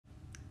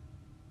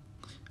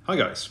Hi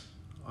guys,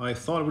 I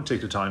thought I would take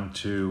the time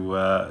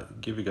to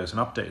give you guys an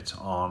update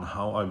on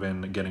how I've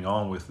been getting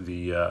on with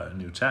the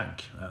new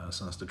tank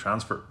since the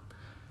transfer.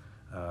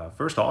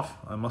 First off,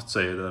 I must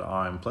say that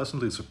I'm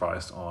pleasantly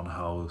surprised on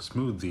how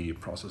smooth the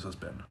process has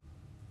been.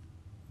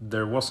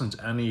 There wasn't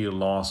any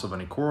loss of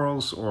any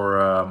corals or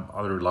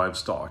other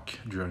livestock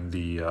during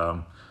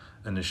the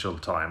initial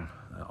time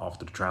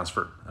after the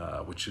transfer,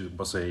 which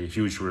was a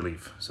huge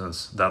relief,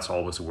 since that's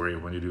always a worry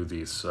when you do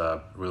these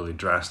really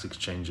drastic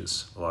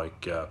changes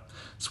like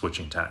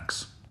switching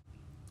tanks.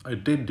 I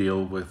did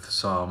deal with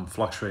some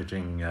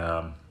fluctuating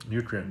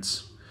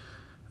nutrients.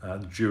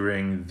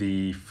 During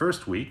the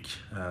first week,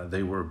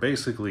 they were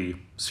basically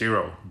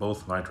zero,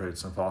 both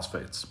nitrates and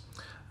phosphates.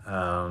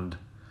 And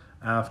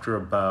after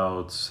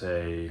about,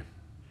 say,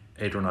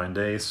 8 or 9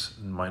 days,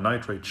 my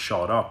nitrate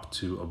shot up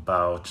to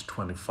about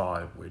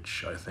 25,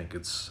 which I think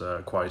is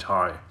quite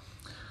high,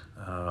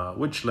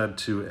 which led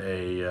to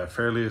a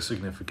fairly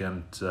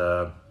significant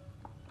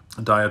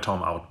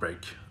diatom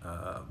outbreak,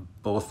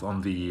 both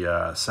on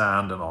the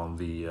sand and on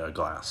the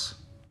glass.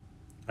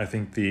 I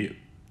think the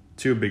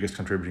two biggest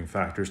contributing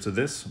factors to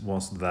this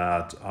was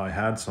that I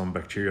had some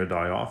bacteria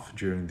die off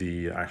during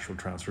the actual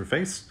transfer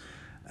phase,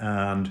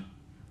 and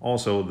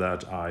also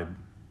that I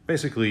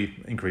basically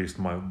increased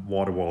my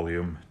water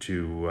volume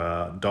to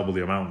double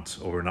the amount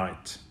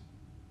overnight.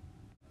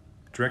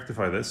 To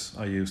rectify this,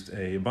 I used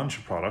a bunch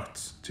of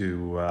products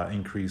to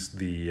increase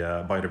the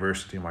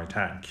biodiversity in my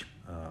tank.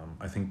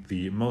 I think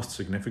the most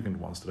significant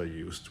ones that I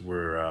used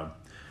were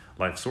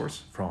Life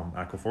Source from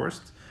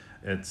Aquaforest.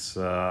 It's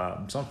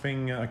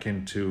something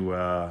akin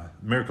to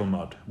miracle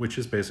mud, which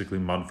is basically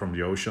mud from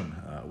the ocean,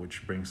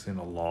 which brings in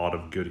a lot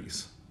of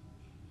goodies.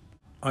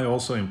 I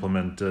also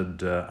implemented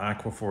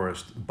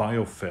Aquaforest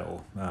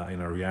Biofill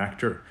in a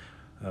reactor.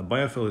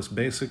 Biofill is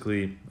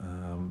basically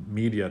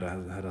media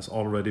that has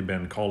already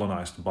been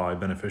colonized by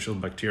beneficial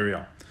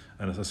bacteria.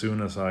 And as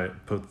soon as I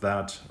put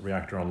that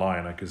reactor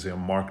online, I could see a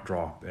marked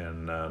drop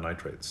in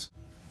nitrates.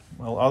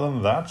 Well, other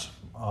than that,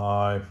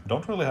 I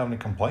don't really have any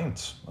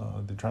complaints.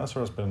 The transfer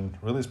has been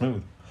really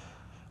smooth.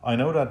 I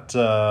know that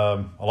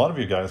a lot of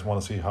you guys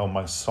want to see how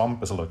my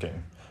sump is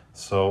looking.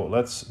 So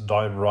let's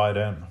dive right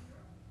in.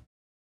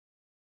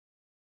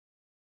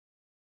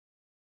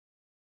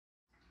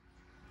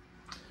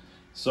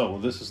 So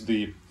this is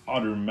the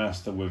utter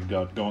mess that we've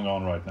got going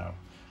on right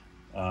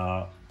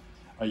now.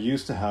 I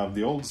used to have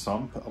the old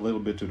sump a little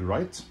bit to the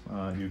right.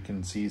 You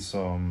can see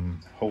some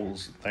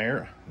holes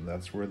there.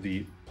 That's where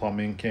the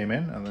plumbing came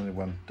in, and then it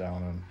went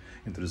down and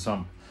into the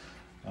sump.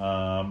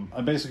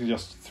 I basically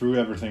just threw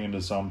everything in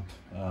the sump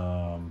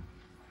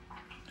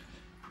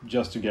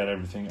just to get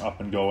everything up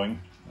and going.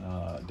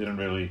 Didn't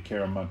really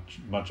care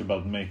much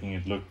about making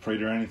it look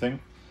pretty or anything.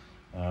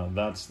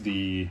 That's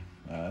the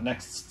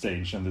next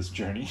stage in this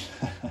journey.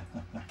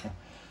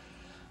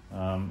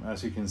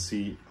 As you can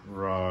see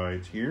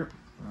right here,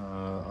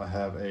 I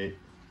have a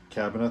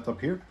cabinet up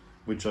here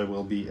which I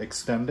will be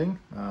extending,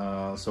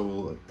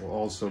 so we'll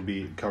also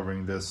be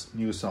covering this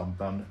new sump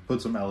and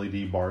put some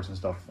LED bars and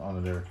stuff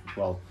under there as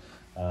well,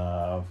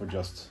 for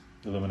just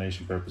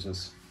illumination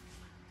purposes.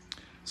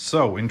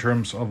 So in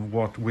terms of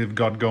what we've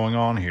got going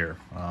on here,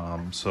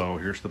 so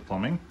here's the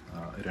plumbing.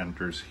 It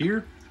enters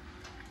here.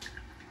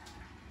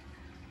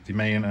 The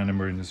main and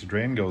emergency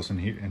drain goes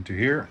into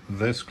here.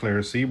 This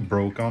Clear Sea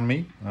broke on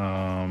me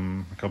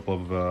a couple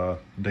of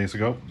days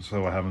ago,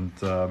 so I haven't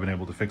been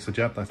able to fix it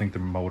yet. I think the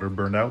motor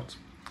burned out.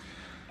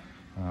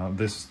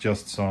 This is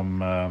just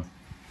some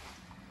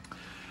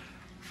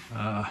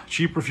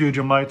cheap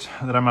refugium light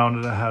that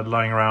I had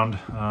lying around.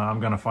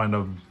 I'm gonna find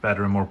a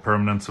better and more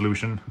permanent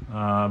solution,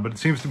 but it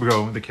seems to be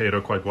going the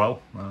Kato quite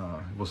well.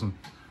 It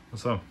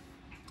was a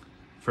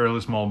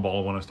fairly small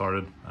ball when I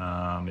started.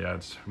 Yeah,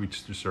 it's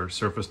reached the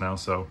surface now,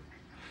 so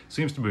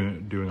seems to be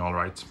doing all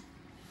right.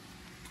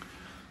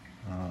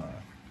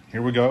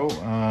 Here we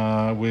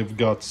go. We've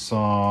got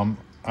some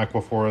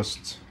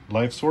Aquaforest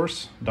Life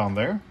Source down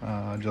there,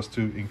 just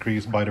to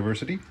increase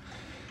biodiversity.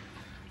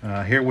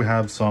 Here we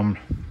have some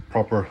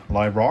proper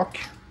live rock,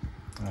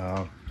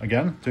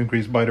 again, to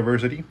increase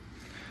biodiversity.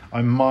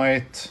 I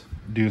might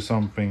do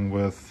something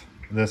with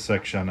this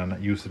section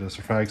and use it as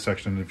a frag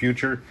section in the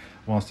future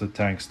once the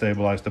tank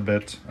stabilized a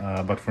bit,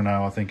 but for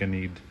now I think I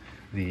need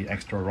the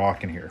extra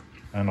rock in here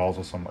and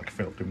also some like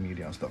filter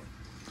media and stuff.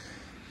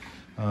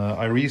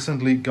 I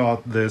recently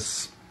got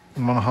this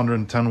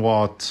 110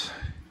 watt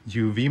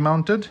UV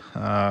mounted.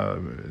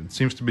 It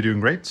seems to be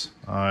doing great.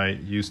 I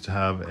used to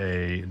have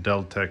a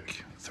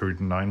Deltec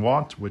 39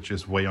 watt, which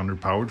is way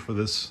underpowered for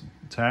this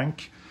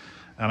tank,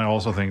 and I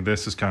also think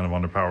this is kind of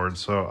underpowered,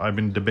 so I've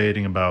been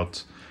debating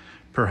about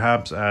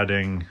perhaps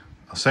adding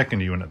a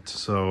second unit,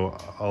 so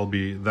I'll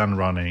be then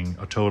running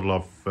a total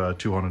of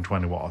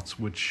 220 watts,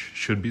 which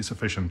should be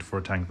sufficient for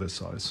a tank this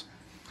size.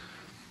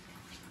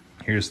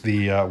 Here's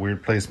the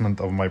weird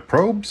placement of my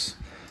probes.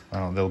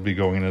 They'll be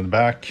going in the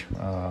back,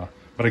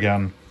 but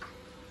again,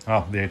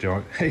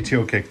 the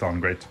ATO kicked on,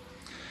 great.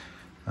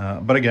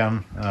 But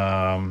again,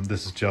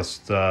 this is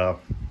just,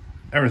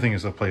 everything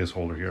is a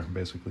placeholder here,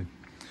 basically.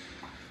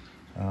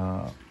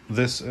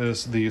 This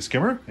is the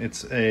skimmer.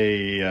 It's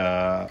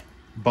a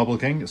Bubble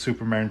King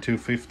Supermarine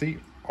 250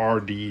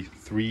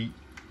 RD3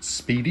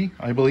 Speedy,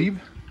 I believe.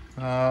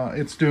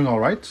 It's doing all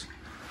right.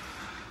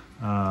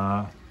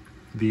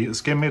 The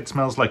skim it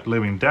smells like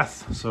living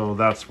death, so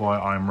that's why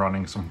I'm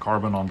running some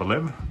carbon on the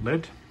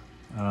lid.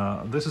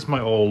 This is my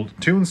old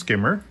tune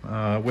skimmer,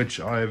 which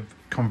I've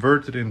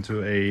converted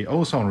into a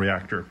ozone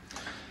reactor.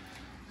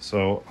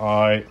 So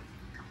I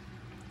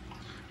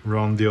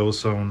run the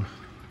ozone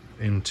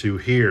into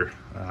here,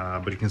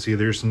 but you can see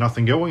there's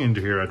nothing going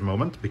into here at the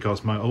moment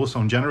because my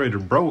ozone generator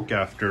broke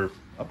after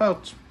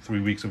about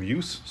 3 weeks of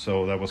use,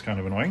 so that was kind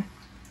of annoying.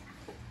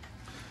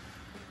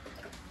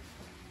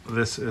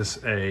 This is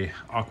a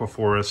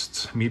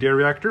Aquaforest media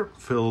reactor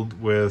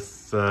filled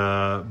with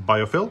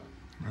biofill,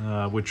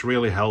 which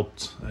really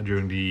helped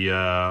during the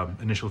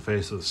initial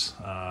phases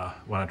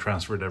when I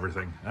transferred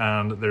everything.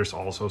 And there's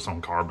also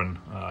some carbon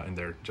in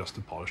there just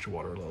to polish the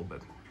water a little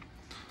bit.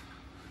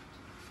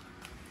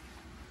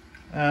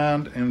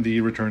 And in the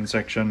return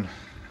section,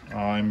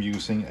 I'm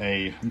using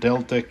a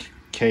Deltec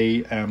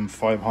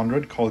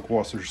KM500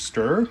 Kalkwaser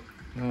stir,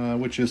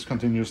 which is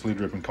continuously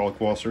dripping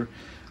kalkwater,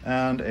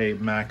 and a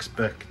max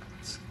spec,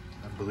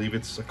 I believe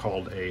it's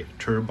called a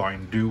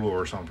turbine duo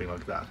or something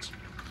like that.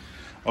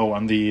 Oh,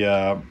 and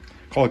the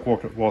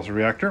kalkwater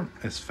reactor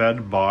is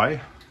fed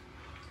by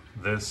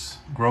this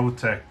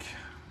Growtech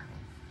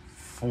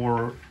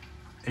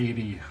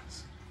 480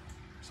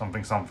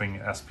 something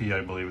SP,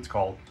 I believe it's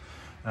called.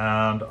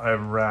 And I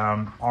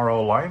ran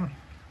RO line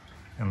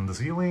in the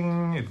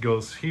ceiling. It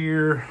goes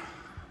here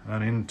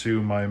and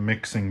into my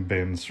mixing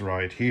bins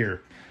right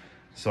here,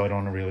 so I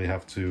don't really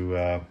have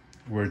to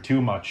worry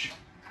too much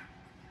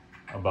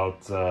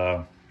about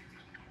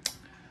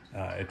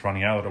it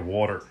running out of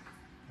water.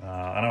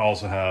 And I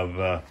also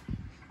have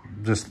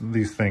just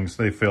these things,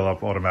 they fill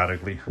up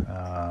automatically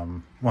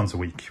once a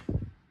week.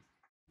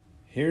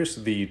 Here's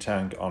the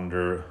tank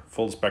under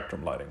full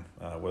spectrum lighting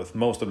with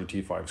most of the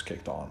T5s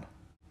kicked on.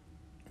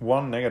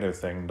 One negative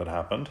thing that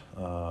happened,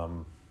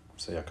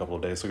 say a couple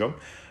of days ago,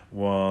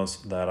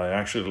 was that I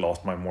actually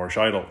lost my Moorish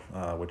idol,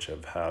 which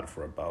I've had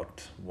for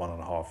about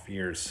 1.5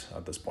 years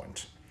at this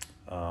point.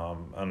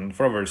 And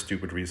for a very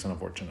stupid reason,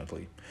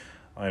 unfortunately.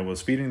 I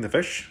was feeding the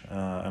fish,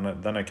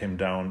 and then I came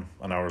down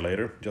an hour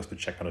later just to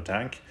check on the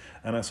tank,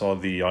 and I saw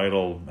the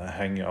idol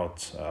hanging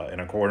out in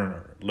a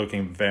corner,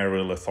 looking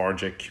very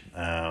lethargic,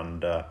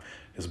 and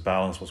his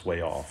balance was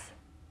way off.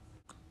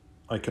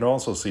 I could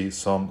also see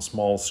some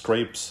small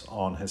scrapes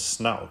on his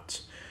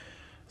snout.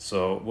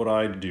 So what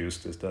I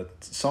deduced is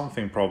that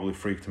something probably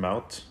freaked him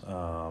out,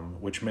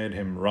 which made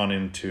him run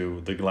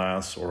into the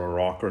glass or a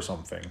rock or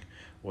something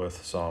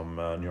with some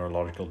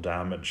neurological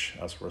damage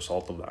as a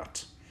result of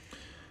that.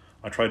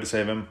 I tried to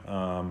save him,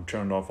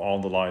 turned off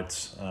all the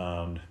lights,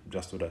 and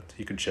just so that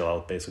he could chill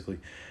out basically.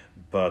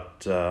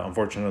 But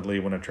unfortunately,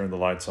 when I turned the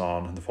lights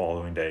on the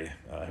following day,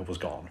 it was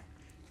gone.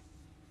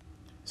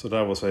 So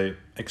that was a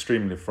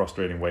extremely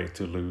frustrating way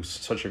to lose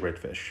such a great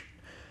fish.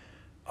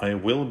 I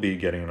will be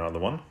getting another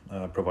one,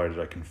 provided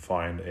I can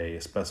find a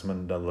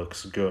specimen that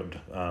looks good,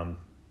 and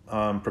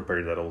I'm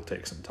prepared that it will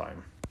take some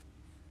time.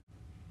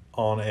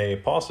 On a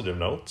positive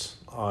note,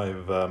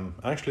 I've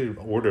actually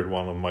ordered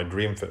one of my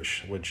dream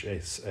fish, which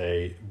is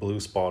a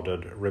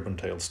blue-spotted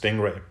ribbon-tailed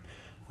stingray,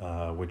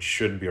 which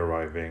should be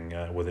arriving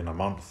within a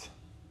month.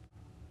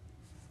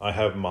 I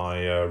have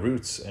my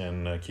roots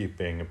in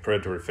keeping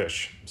predatory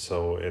fish,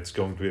 so it's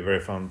going to be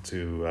very fun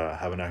to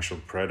have an actual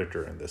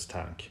predator in this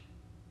tank.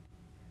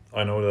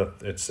 I know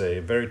that it's a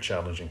very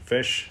challenging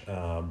fish,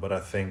 but I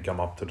think I'm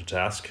up to the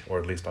task, or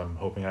at least I'm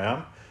hoping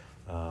I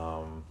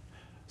am,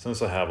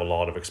 since I have a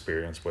lot of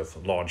experience with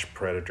large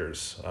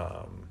predators,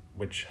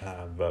 which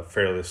have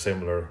fairly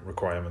similar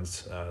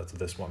requirements to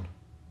this one.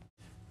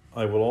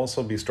 I will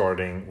also be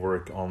starting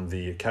work on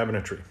the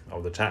cabinetry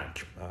of the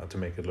tank to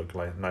make it look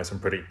like nice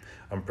and pretty.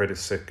 I'm pretty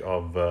sick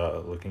of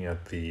looking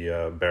at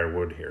the bare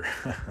wood here.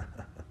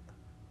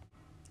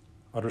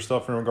 Other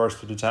stuff in regards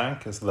to the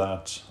tank is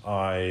that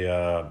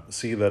I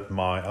see that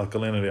my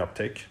alkalinity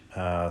uptake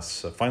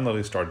has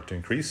finally started to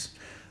increase.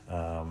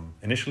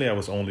 Initially I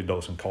was only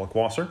dosing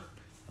kalkwater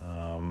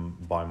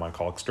by my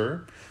kalk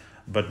stirrer,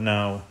 but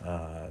now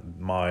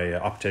my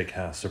uptake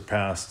has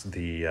surpassed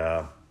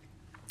the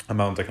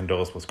amount I can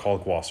dose with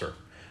kalkwater.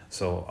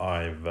 So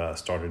I've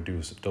started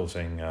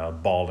dosing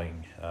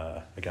balling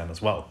again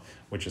as well,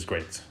 which is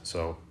great.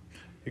 So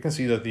you can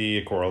see that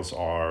the corals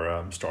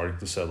are starting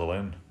to settle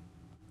in.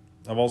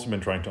 I've also been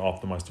trying to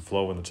optimize the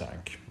flow in the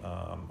tank.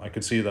 I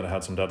could see that I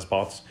had some dead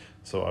spots,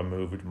 so I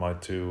moved my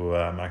two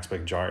max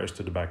spec gyres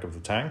to the back of the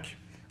tank,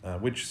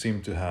 which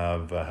seemed to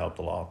have helped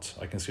a lot.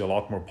 I can see a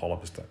lot more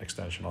polyp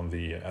extension on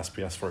the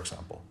SPS, for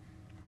example.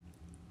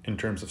 In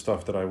terms of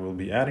stuff that I will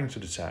be adding to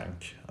the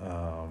tank,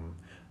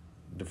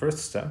 the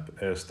first step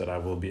is that I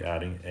will be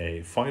adding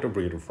a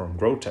phytobreeder from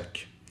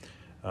Growtech,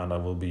 and I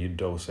will be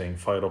dosing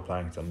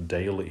phytoplankton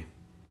daily.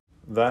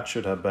 That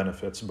should have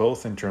benefits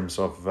both in terms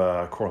of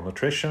coral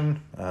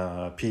nutrition,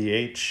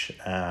 pH,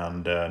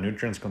 and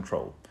nutrients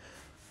control.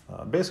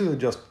 Basically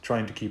just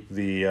trying to keep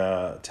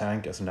the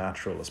tank as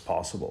natural as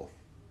possible.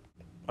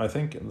 I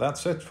think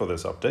that's it for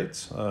this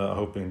update. I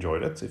hope you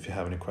enjoyed it. If you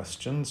have any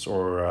questions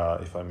or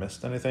if I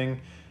missed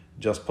anything,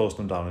 just post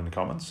them down in the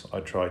comments. I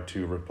try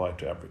to reply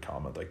to every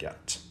comment I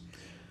get.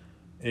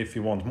 If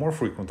you want more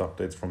frequent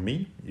updates from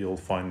me, you'll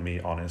find me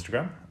on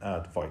Instagram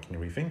at Viking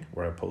Reefing,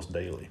 where I post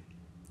daily.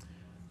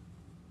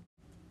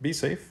 Be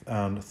safe,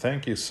 and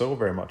thank you so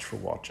very much for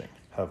watching.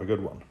 Have a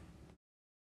good one.